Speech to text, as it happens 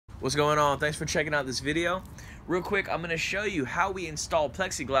What's going on? Thanks for checking out this video. Real quick, I'm going to show you how we install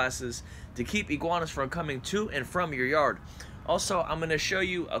plexiglasses to keep iguanas from coming to and from your yard. Also, I'm going to show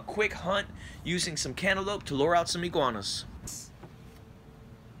you a quick hunt using some cantaloupe to lure out some iguanas. Is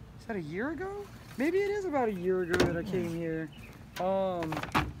that a year ago? Maybe it is about a year ago that I came here.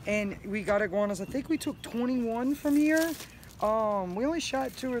 And we got iguanas. I think we took 21 from here. We only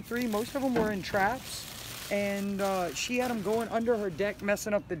shot 2 or 3. Most of them were in traps. And she had them going under her deck,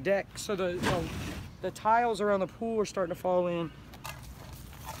 messing up the deck. So the tiles around the pool are starting to fall in.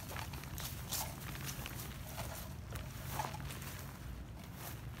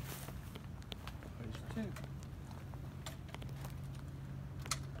 There's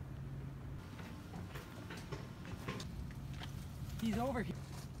 2. He's over here.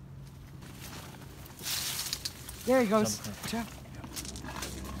 There he goes.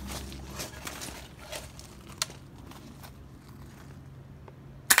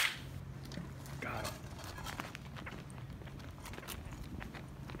 Got him.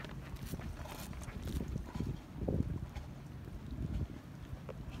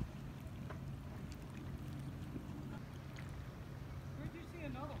 Where'd you see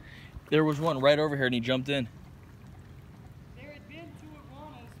another one? There was one right over here and he jumped in. There had been 2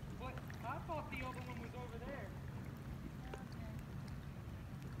 iguanas, but I thought the other one was over there.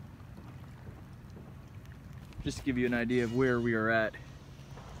 Just to give you an idea of where we are at.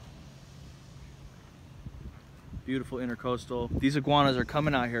 Beautiful intercoastal. These iguanas are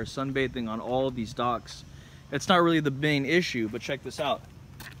coming out here sunbathing on all of these docks. It's not really the main issue, but check this out.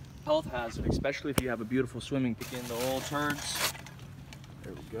 Health hazard, especially if you have a beautiful swimming pool. In the old turds.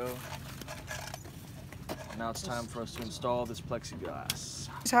 There we go. Now it's time for us to install this plexiglass.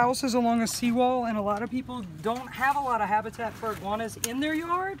 This house is along a seawall, and a lot of people don't have a lot of habitat for iguanas in their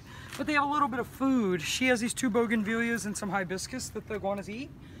yard, but they have a little bit of food. She has these 2 bougainvilleas and some hibiscus that the iguanas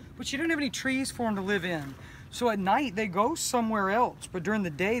eat, but she doesn't have any trees for them to live in. So at night they go somewhere else, but during the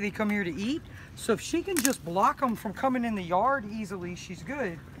day they come here to eat. So if she can just block them from coming in the yard easily, she's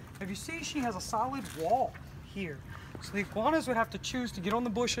good. If you see, she has a solid wall here. So the iguanas would have to choose to get on the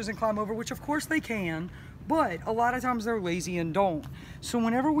bushes and climb over, which of course they can, but a lot of times they're lazy and don't. So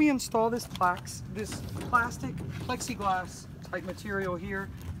whenever we install this plastic plexiglass type material here,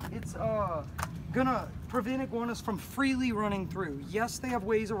 it's gonna prevent iguanas from freely running through. Yes, they have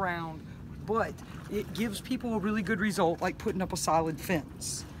ways around, but it gives people a really good result, like putting up a solid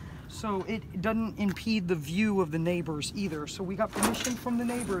fence. So it doesn't impede the view of the neighbors either. So we got permission from the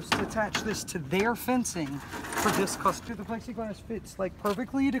neighbors to attach this to their fencing for this custom. The plexiglass fits like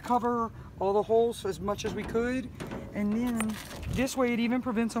perfectly to cover all the holes as much as we could. And then this way it even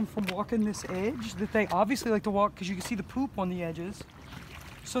prevents them from walking this edge that they obviously like to walk, because you can see the poop on the edges.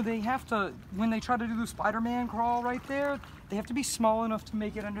 So they have to, when they try to do the Spider-Man crawl right there, they have to be small enough to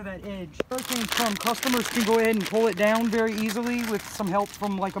make it under that edge. Customers can go ahead and pull it down very easily with some help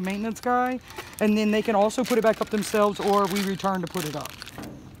from like a maintenance guy, and then they can also put it back up themselves, or we return to put it up.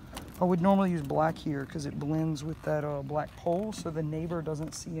 I would normally use black here because it blends with that black pole, so the neighbor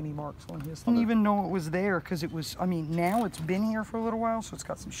doesn't see any marks on his. I didn't even know it was there because it was, I mean, now it's been here for a little while, so it's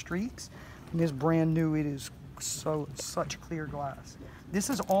got some streaks, and it's brand new. It is such clear glass. This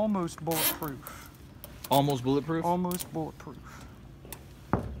is almost bulletproof. Almost bulletproof? Almost bulletproof.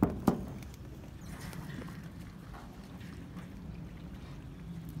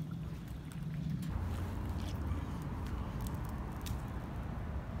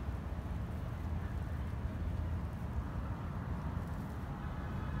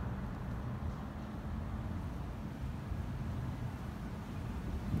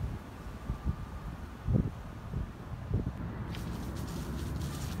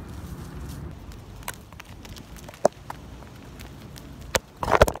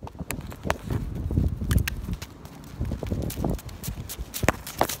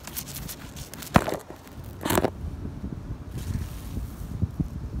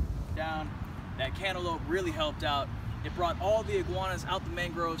 That cantaloupe really helped out. It brought all the iguanas out the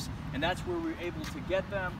mangroves, and that's where we were able to get them.